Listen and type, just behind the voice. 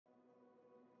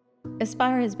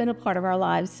Aspire has been a part of our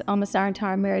lives almost our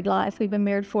entire married life. We've been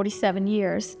married 47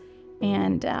 years,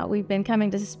 and we've been coming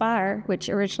to Aspire, which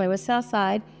originally was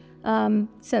Southside,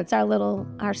 since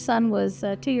our son was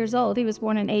 2 years old. He was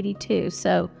born in '82,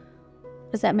 so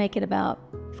does that make it about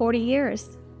 40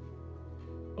 years?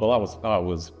 Well,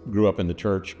 I grew up in the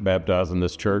church, baptized in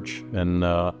this church, and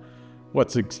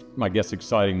what's I guess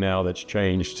exciting now that's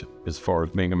changed as far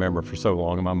as being a member for so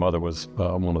long, and my mother was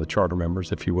one of the charter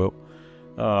members, if you will.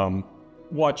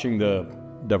 Watching the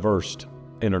diverse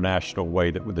international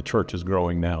way that the church is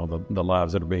growing now, the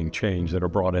lives that are being changed, that are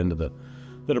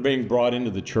being brought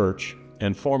into the church,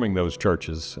 and forming those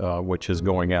churches, which is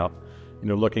going out,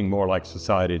 looking more like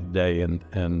society today,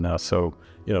 and so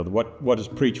what is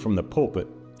preached from the pulpit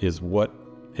is what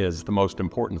is the most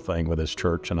important thing with this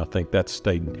church, and I think that's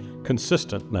stayed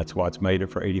consistent, and that's why it's made it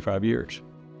for 85 years.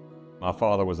 My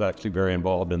father was actually very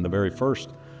involved in the very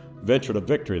first venture to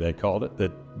victory, they called it,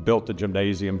 that built the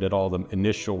gymnasium, did all the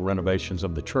initial renovations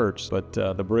of the church. But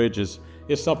the bridge is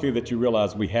something that you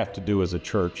realize we have to do as a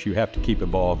church. You have to keep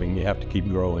evolving, you have to keep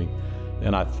growing.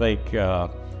 And I think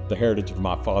the heritage of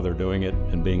my father doing it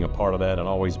and being a part of that, and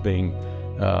always being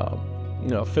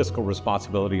fiscal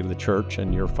responsibility of the church,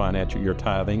 and your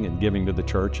tithing and giving to the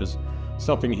church is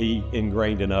something he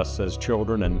ingrained in us as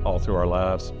children and all through our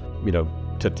lives.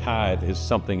 To tithe is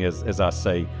something, as I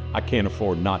say, I can't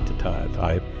afford not to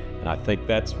tithe. And I think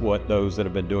that's what those that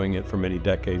have been doing it for many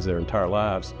decades, their entire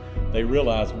lives, they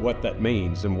realize what that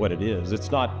means and what it is. It's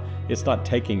not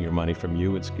taking your money from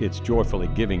you. It's joyfully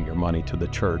giving your money to the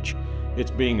church.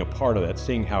 It's being a part of that,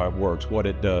 seeing how it works, what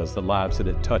it does, the lives that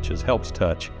it touches, helps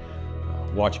touch.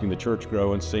 Watching the church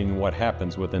grow and seeing what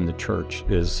happens within the church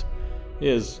is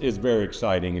very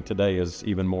exciting. And today is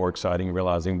even more exciting,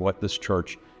 realizing what this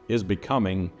church is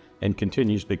becoming and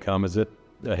continues to become as it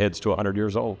heads to 100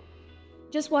 years old.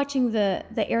 Just watching the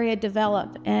area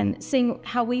develop and seeing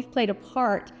how we've played a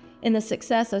part in the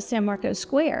success of San Marcos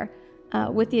Square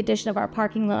with the addition of our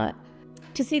parking lot.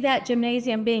 To see that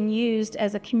gymnasium being used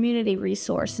as a community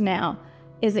resource now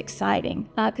is exciting,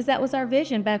 because that was our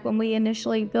vision back when we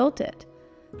initially built it.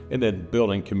 And then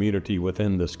building community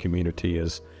within this community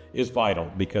is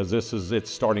vital, because it's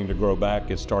starting to grow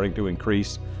back, it's starting to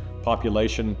increase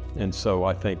population, and so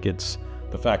I think it's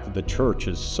the fact that the church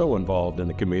is so involved in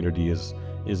the community is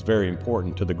very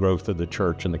important to the growth of the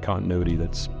church and the continuity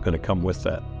that's going to come with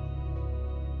that.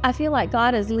 I feel like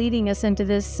God is leading us into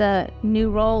this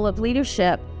new role of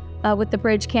leadership with the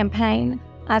Bridge campaign.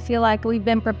 I feel like we've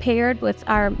been prepared with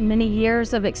our many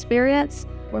years of experience,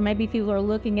 where maybe people are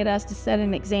looking at us to set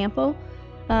an example.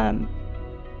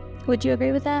 Would you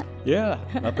agree with that? Yeah,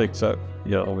 I think so.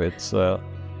 It's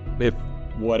if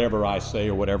whatever I say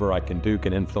or whatever I can do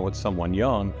can influence someone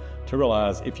young to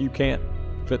realize, if you can't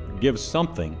give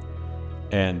something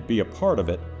and be a part of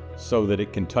it so that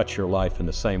it can touch your life in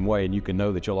the same way, and you can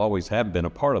know that you'll always have been a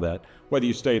part of that, whether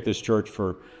you stay at this church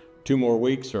for 2 more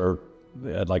weeks or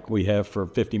like we have for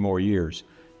 50 more years,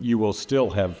 you will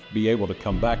still be able to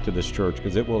come back to this church,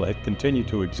 because it will continue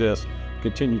to exist,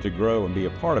 continue to grow and be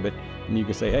a part of it, and you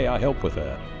can say, hey, I help with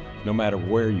that, no matter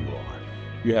where you are.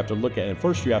 You have to look at it.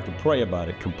 First, you have to pray about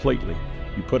it completely.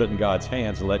 You put it in God's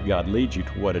hands and let God lead you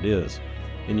to what it is.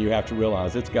 And you have to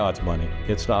realize it's God's money.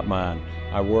 It's not mine.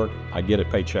 I work, I get a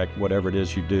paycheck, whatever it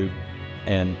is you do.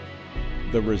 And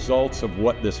the results of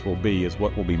what this will be is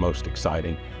what will be most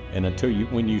exciting. And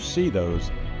when you see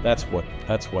those, that's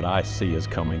what I see as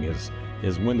coming,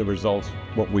 is when the results,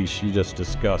 what we just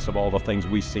discussed, of all the things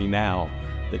we see now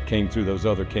that came through those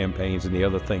other campaigns and the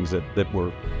other things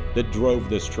that drove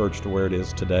this church to where it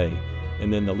is today.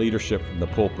 And then the leadership from the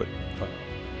pulpit.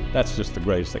 That's just the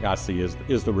greatest thing I see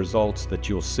is the results that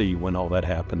you'll see when all that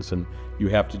happens. And you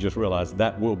have to just realize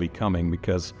that will be coming,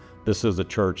 because this is a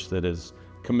church that is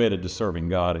committed to serving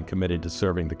God and committed to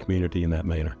serving the community in that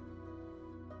manner.